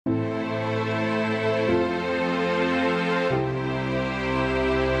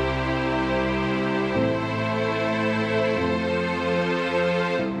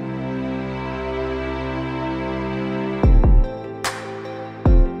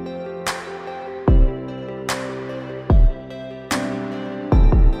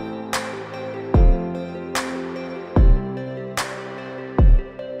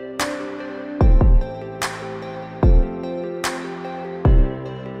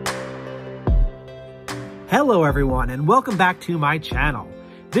Hello everyone and welcome back to my channel.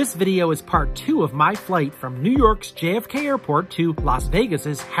 This video is part 2 of my flight from New York's JFK Airport to Las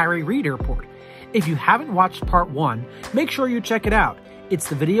Vegas's Harry Reid Airport. If you haven't watched part 1, make sure you check it out. It's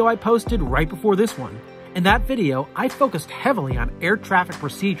the video I posted right before this one. In that video, I focused heavily on air traffic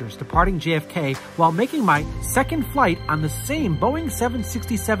procedures departing JFK while making my second flight on the same Boeing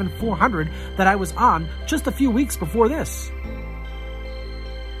 767-400 that I was on just a few weeks before this.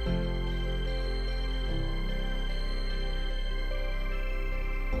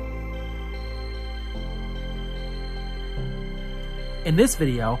 In this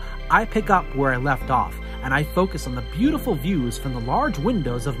video, I pick up where I left off, and I focus on the beautiful views from the large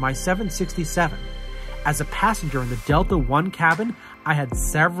windows of my 767. As a passenger in the Delta One cabin, I had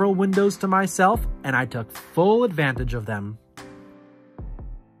several windows to myself, and I took full advantage of them.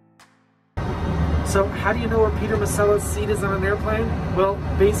 So how do you know where Peter Masella's seat is on an airplane? Well,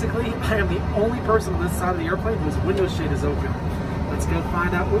 basically, I am the only person on this side of the airplane whose window shade is open. Let's go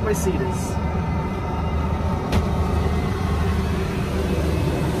find out where my seat is.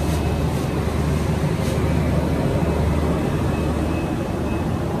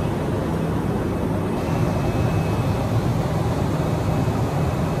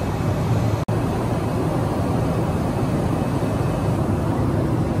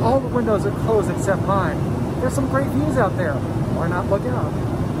 All the windows are closed except mine. There's some great views out there. Why not look out?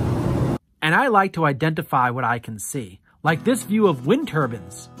 And I like to identify what I can see, like this view of wind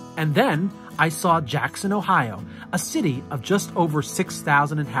turbines. And then I saw Jackson, Ohio, a city of just over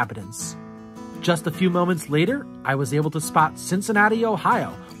 6,000 inhabitants. Just a few moments later, I was able to spot Cincinnati,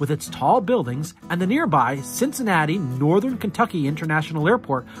 Ohio, with its tall buildings, and the nearby Cincinnati Northern Kentucky International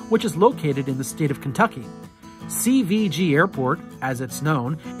Airport, which is located in the state of Kentucky. CVG Airport, as it's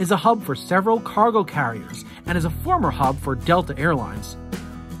known, is a hub for several cargo carriers and is a former hub for Delta Airlines.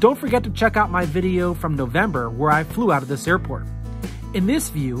 Don't forget to check out my video from November where I flew out of this airport. In this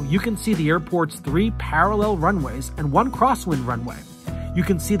view, you can see the airport's 3 parallel runways and 1 crosswind runway. You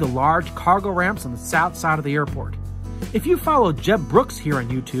can see the large cargo ramps on the south side of the airport. If you follow Jeb Brooks here on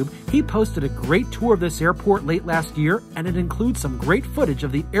YouTube, he posted a great tour of this airport late last year, and it includes some great footage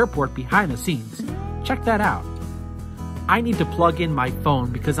of the airport behind the scenes. Check that out. I need to plug in my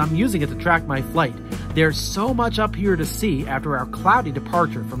phone because I'm using it to track my flight. There's so much up here to see after our cloudy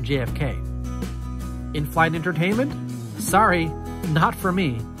departure from JFK. In-flight entertainment? Sorry, not for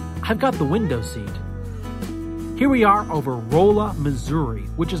me. I've got the window seat. Here we are over Rolla, Missouri,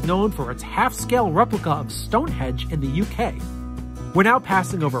 which is known for its half-scale replica of Stonehenge in the UK. We're now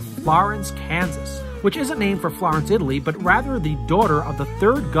passing over Florence, Kansas, which isn't named for Florence, Italy, but rather the daughter of the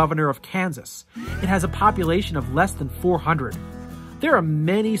 3rd governor of Kansas. It has a population of less than 400. There are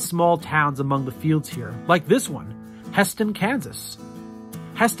many small towns among the fields here, like this one, Heston, Kansas.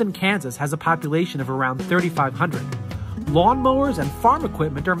 Heston, Kansas has a population of around 3,500. Lawnmowers and farm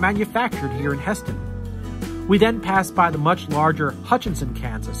equipment are manufactured here in Heston. We then pass by the much larger Hutchinson,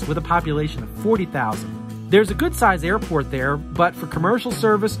 Kansas, with a population of 40,000. There's a good-sized airport there, but for commercial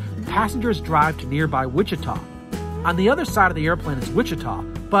service, passengers drive to nearby Wichita. On the other side of the airplane is Wichita,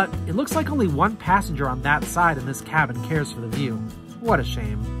 but it looks like only 1 passenger on that side in this cabin cares for the view. What a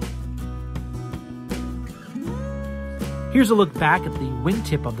shame. Here's a look back at the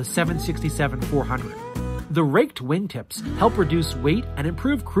wingtip of the 767-400. The raked wingtips help reduce weight and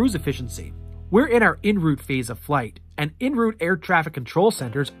improve cruise efficiency. We're in our en route phase of flight, and en route air traffic control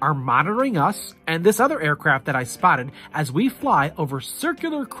centers are monitoring us and this other aircraft that I spotted as we fly over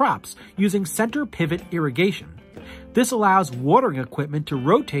circular crops using center pivot irrigation. This allows watering equipment to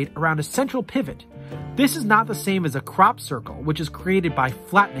rotate around a central pivot. This is not the same as a crop circle, which is created by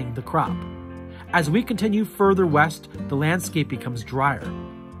flattening the crop. As we continue further west, the landscape becomes drier.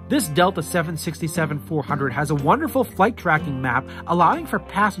 This Delta 767-400 has a wonderful flight tracking map allowing for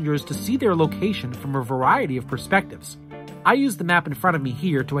passengers to see their location from a variety of perspectives. I use the map in front of me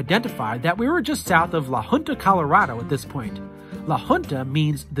here to identify that we were just south of La Junta, Colorado at this point. La Junta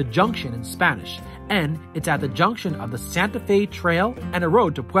means the junction in Spanish, and it's at the junction of the Santa Fe Trail and a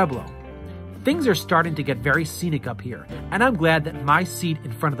road to Pueblo. Things are starting to get very scenic up here, and I'm glad that my seat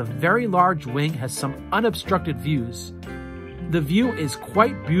in front of the very large wing has some unobstructed views. The view is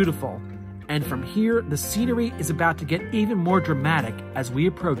quite beautiful, and from here, the scenery is about to get even more dramatic as we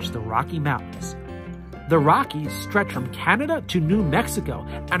approach the Rocky Mountains. The Rockies stretch from Canada to New Mexico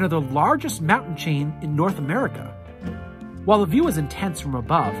and are the largest mountain chain in North America. While the view is intense from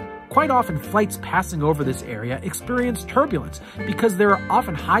above, quite often flights passing over this area experience turbulence because there are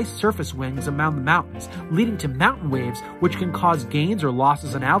often high surface winds around the mountains, leading to mountain waves which can cause gains or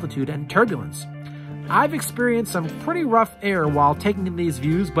losses in altitude and turbulence. I've experienced some pretty rough air while taking in these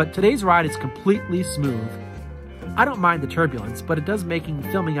views, but today's ride is completely smooth. I don't mind the turbulence, but it does make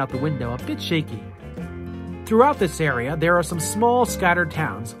filming out the window a bit shaky. Throughout this area, there are some small scattered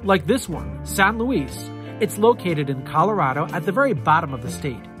towns, like this one, San Luis. It's located in Colorado at the very bottom of the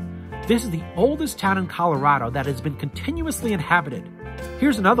state. This is the oldest town in Colorado that has been continuously inhabited.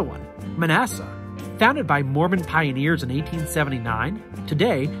 Here's another one, Manassas. Founded by Mormon pioneers in 1879,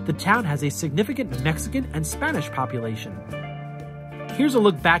 today the town has a significant Mexican and Spanish population. Here's a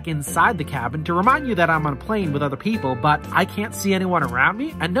look back inside the cabin to remind you that I'm on a plane with other people, but I can't see anyone around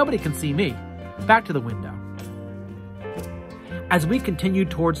me and nobody can see me. Back to the window. As we continue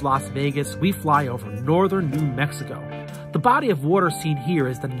towards Las Vegas, we fly over northern New Mexico. The body of water seen here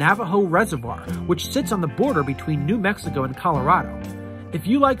is the Navajo Reservoir, which sits on the border between New Mexico and Colorado. If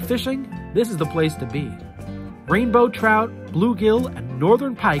you like fishing, this is the place to be. Rainbow trout, bluegill, and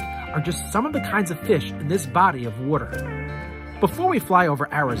northern pike are just some of the kinds of fish in this body of water. Before we fly over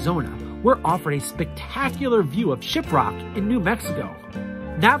Arizona, we're offered a spectacular view of Shiprock in New Mexico.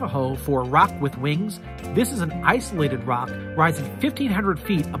 Navajo for rock with wings, this is an isolated rock rising 1,500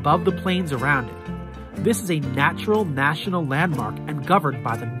 feet above the plains around it. This is a natural national landmark and governed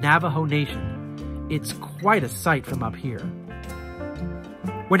by the Navajo Nation. It's quite a sight from up here.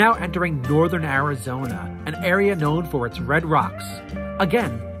 We're now entering northern Arizona, an area known for its red rocks.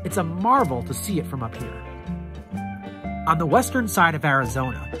 Again, it's a marvel to see it from up here. On the western side of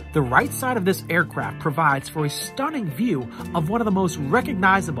Arizona, the right side of this aircraft provides for a stunning view of one of the most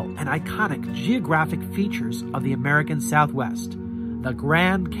recognizable and iconic geographic features of the American Southwest, the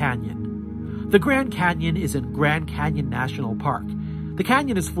Grand Canyon. The Grand Canyon is in Grand Canyon National Park. The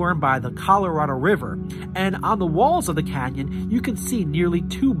canyon is formed by the Colorado River, and on the walls of the canyon, you can see nearly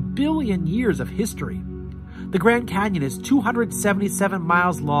 2 billion years of history. The Grand Canyon is 277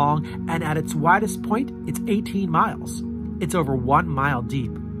 miles long, and at its widest point, it's 18 miles. It's over 1 mile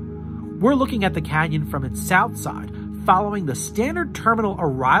deep. We're looking at the canyon from its south side, following the standard terminal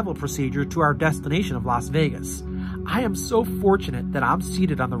arrival procedure to our destination of Las Vegas. I am so fortunate that I'm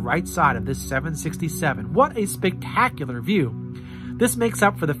seated on the right side of this 767. What a spectacular view. This makes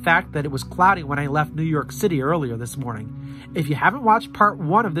up for the fact that it was cloudy when I left New York City earlier this morning. If you haven't watched part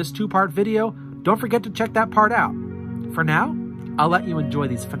 1 of this 2-part video, don't forget to check that part out. For now, I'll let you enjoy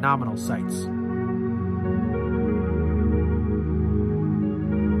these phenomenal sights.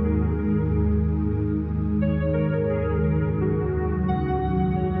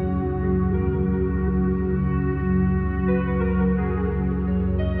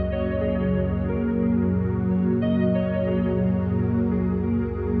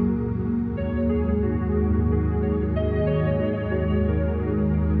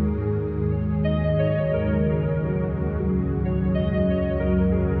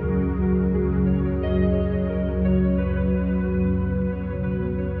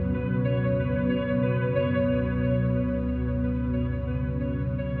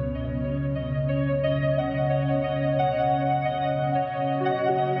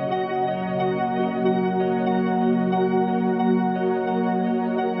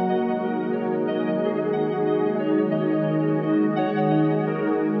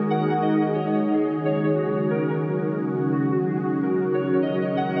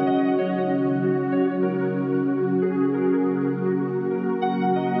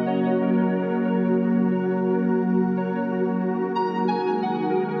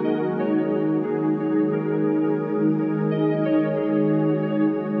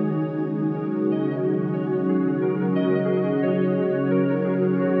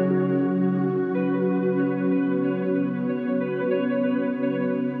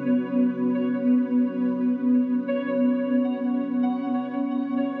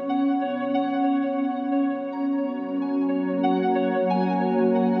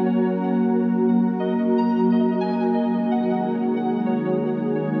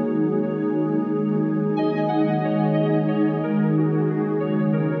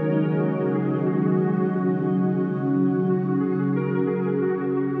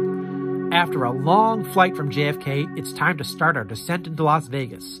 After a long flight from JFK, it's time to start our descent into Las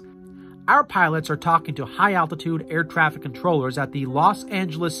Vegas. Our pilots are talking to high-altitude air traffic controllers at the Los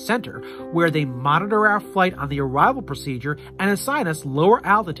Angeles Center, where they monitor our flight on the arrival procedure and assign us lower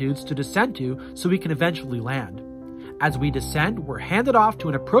altitudes to descend to so we can eventually land. As we descend, we're handed off to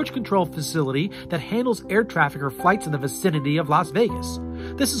an approach control facility that handles air traffic or flights in the vicinity of Las Vegas.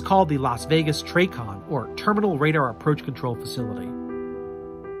 This is called the Las Vegas TRACON, or Terminal Radar Approach Control Facility.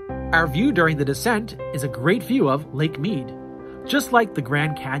 Our view during the descent is a great view of Lake Mead. Just like the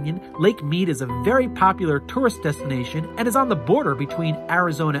Grand Canyon, Lake Mead is a very popular tourist destination and is on the border between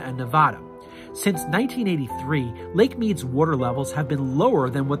Arizona and Nevada. Since 1983, Lake Mead's water levels have been lower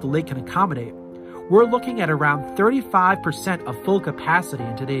than what the lake can accommodate. We're looking at around 35% of full capacity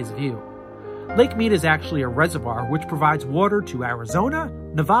in today's view. Lake Mead is actually a reservoir which provides water to Arizona,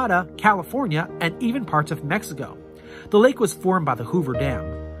 Nevada, California, and even parts of Mexico. The lake was formed by the Hoover Dam.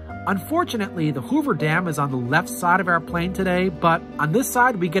 Unfortunately, the Hoover Dam is on the left side of our plane today, but on this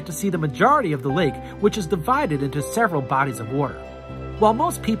side we get to see the majority of the lake, which is divided into several bodies of water. While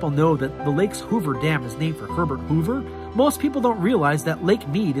most people know that the lake's Hoover Dam is named for Herbert Hoover, most people don't realize that Lake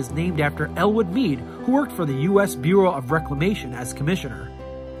Mead is named after Elwood Mead, who worked for the U.S. Bureau of Reclamation as commissioner.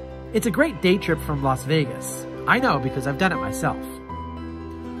 It's a great day trip from Las Vegas. I know because I've done it myself.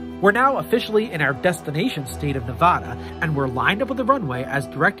 We're now officially in our destination state of Nevada, and we're lined up with the runway as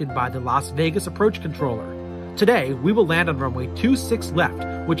directed by the Las Vegas approach controller. Today, we will land on runway 26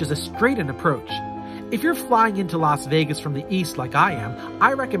 left, which is a straight-in approach. If you're flying into Las Vegas from the east like I am,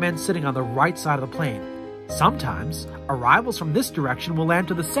 I recommend sitting on the right side of the plane. Sometimes, arrivals from this direction will land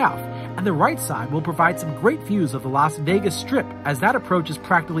to the south, and the right side will provide some great views of the Las Vegas Strip, as that approach is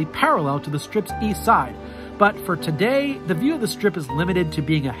practically parallel to the Strip's east side. But for today, the view of the Strip is limited to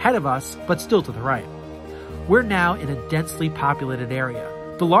being ahead of us, but still to the right. We're now in a densely populated area,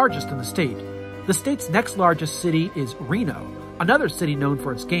 the largest in the state. The state's next largest city is Reno, another city known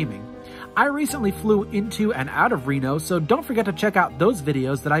for its gaming. I recently flew into and out of Reno, so don't forget to check out those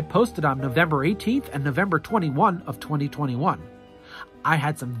videos that I posted on November 18th and November 21 of 2021. I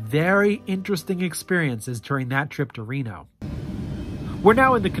had some very interesting experiences during that trip to Reno. We're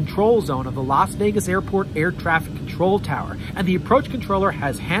now in the control zone of the Las Vegas Airport Air Traffic Control Tower, and the approach controller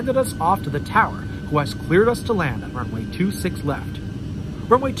has handed us off to the tower, who has cleared us to land on runway 26 left.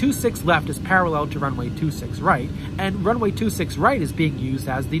 Runway 26 left is parallel to runway 26 right, and runway 26 right is being used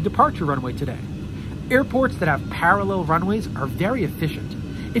as the departure runway today. Airports that have parallel runways are very efficient.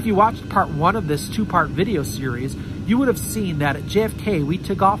 If you watched part 1 of this 2-part video series, you would have seen that at JFK we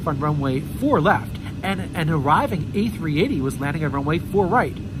took off on runway 4 left, and an arriving A380 was landing on runway 4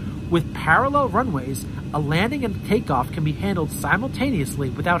 right. With parallel runways, a landing and takeoff can be handled simultaneously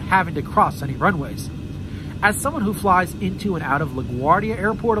without having to cross any runways. As someone who flies into and out of LaGuardia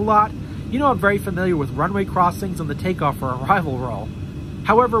Airport a lot, you know I'm very familiar with runway crossings and the takeoff or arrival roll.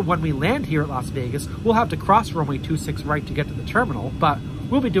 However, when we land here at Las Vegas, we'll have to cross runway 26 right to get to the terminal, but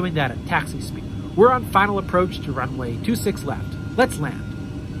we'll be doing that at taxi speed. We're on final approach to runway 26 left. Let's land.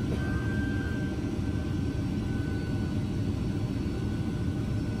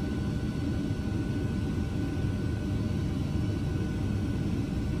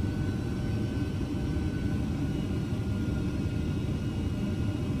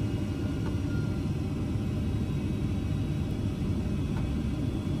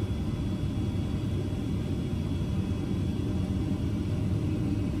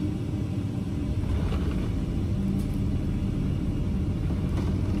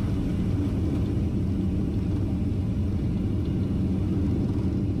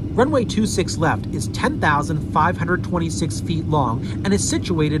 Runway 26 left is 10,526 feet long and is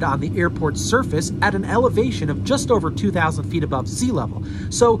situated on the airport's surface at an elevation of just over 2,000 feet above sea level.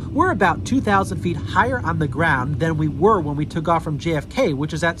 So we're about 2,000 feet higher on the ground than we were when we took off from JFK,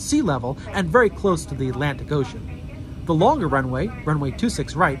 which is at sea level and very close to the Atlantic Ocean. The longer runway, runway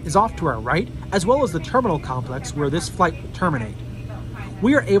 26 right, is off to our right, as well as the terminal complex where this flight will terminate.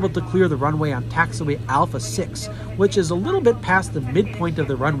 We are able to clear the runway on taxiway Alpha 6, which is a little bit past the midpoint of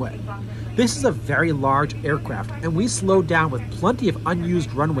the runway. This is a very large aircraft, and we slowed down with plenty of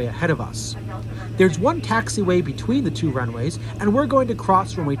unused runway ahead of us. There's one taxiway between the two runways, and we're going to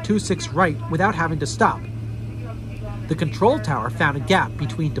cross runway 26 right without having to stop. The control tower found a gap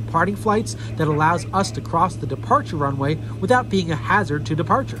between departing flights that allows us to cross the departure runway without being a hazard to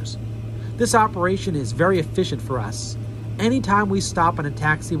departures. This operation is very efficient for us. Anytime we stop on a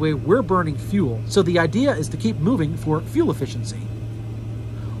taxiway, we're burning fuel, so the idea is to keep moving for fuel efficiency.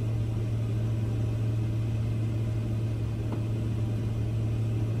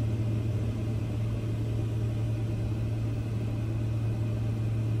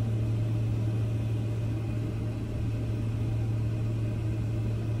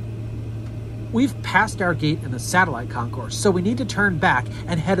 We've passed our gate in the satellite concourse, so we need to turn back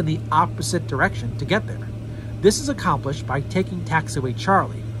and head in the opposite direction to get there. This is accomplished by taking taxiway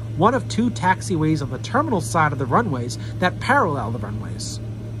Charlie, one of two taxiways on the terminal side of the runways that parallel the runways.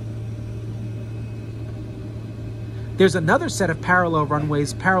 There's another set of parallel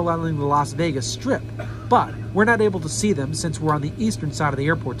runways paralleling the Las Vegas Strip, but we're not able to see them since we're on the eastern side of the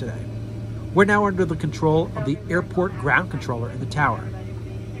airport today. We're now under the control of the airport ground controller in the tower.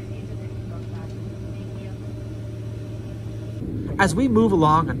 As we move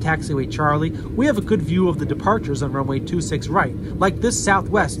along on taxiway Charlie, we have a good view of the departures on runway 26 right, like this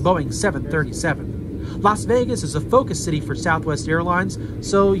Southwest Boeing 737. Las Vegas is a focus city for Southwest Airlines,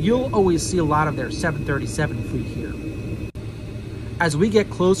 so you'll always see a lot of their 737 fleet here. As we get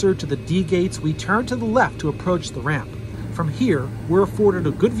closer to the D gates, we turn to the left to approach the ramp. From here, we're afforded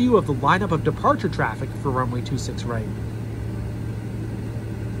a good view of the lineup of departure traffic for runway 26 right.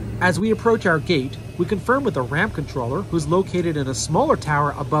 As we approach our gate, we confirm with the ramp controller, who's located in a smaller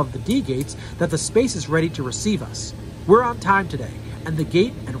tower above the D gates, that the space is ready to receive us. We're on time today, and the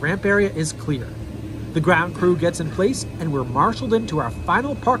gate and ramp area is clear. The ground crew gets in place, and we're marshaled into our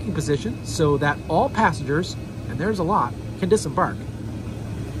final parking position so that all passengers, and there's a lot, can disembark.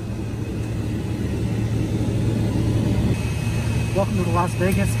 Welcome to the Las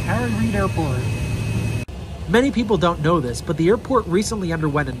Vegas Harry Reid Airport. Many people don't know this, but the airport recently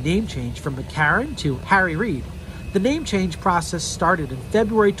underwent a name change from McCarran to Harry Reid. The name change process started in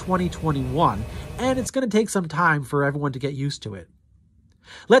February 2021, and it's going to take some time for everyone to get used to it.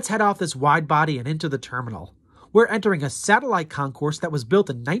 Let's head off this wide body and into the terminal. We're entering a satellite concourse that was built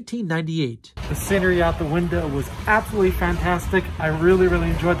in 1998. The scenery out the window was absolutely fantastic. I really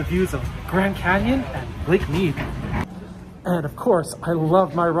enjoyed the views of Grand Canyon and Lake Mead. And of course, I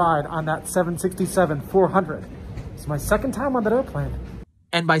loved my ride on that 767-400. It's my second time on that airplane.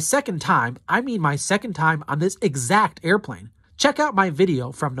 And by second time, I mean my second time on this exact airplane. Check out my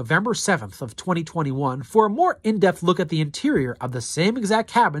video from November 7th of 2021 for a more in-depth look at the interior of the same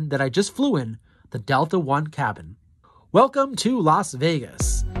exact cabin that I just flew in, the Delta One cabin. Welcome to Las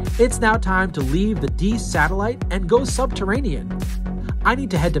Vegas. It's now time to leave the D satellite and go subterranean. I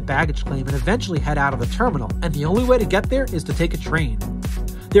need to head to baggage claim and eventually head out of the terminal, and the only way to get there is to take a train.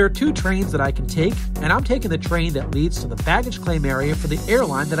 There are two trains that I can take, and I'm taking the train that leads to the baggage claim area for the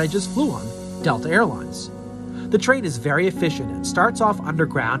airline that I just flew on, Delta Airlines. The train is very efficient and starts off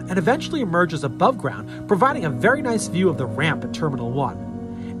underground and eventually emerges above ground, providing a very nice view of the ramp at Terminal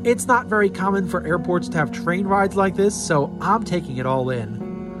 1. It's not very common for airports to have train rides like this, so I'm taking it all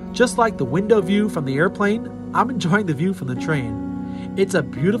in. Just like the window view from the airplane, I'm enjoying the view from the train. It's a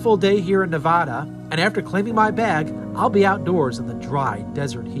beautiful day here in Nevada, and after claiming my bag, I'll be outdoors in the dry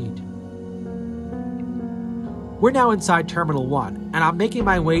desert heat. We're now inside Terminal 1, and I'm making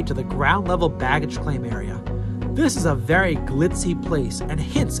my way to the ground level baggage claim area. This is a very glitzy place and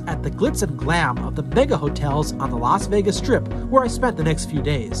hints at the glitz and glam of the mega hotels on the Las Vegas Strip where I spent the next few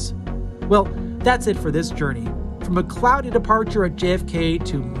days. Well, that's it for this journey. From a cloudy departure at JFK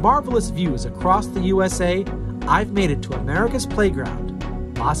to marvelous views across the USA, I've made it to America's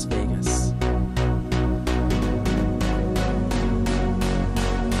playground, Las Vegas.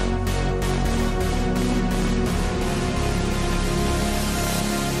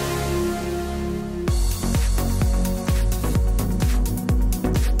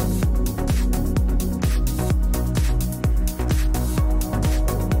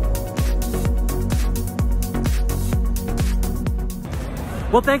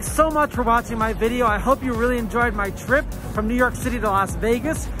 Well, thanks so much for watching my video. I hope you really enjoyed my trip from New York City to Las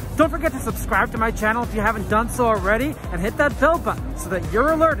Vegas. Don't forget to subscribe to my channel if you haven't done so already, and hit that bell button so that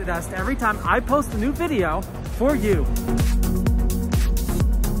you're alerted as to every time I post a new video for you.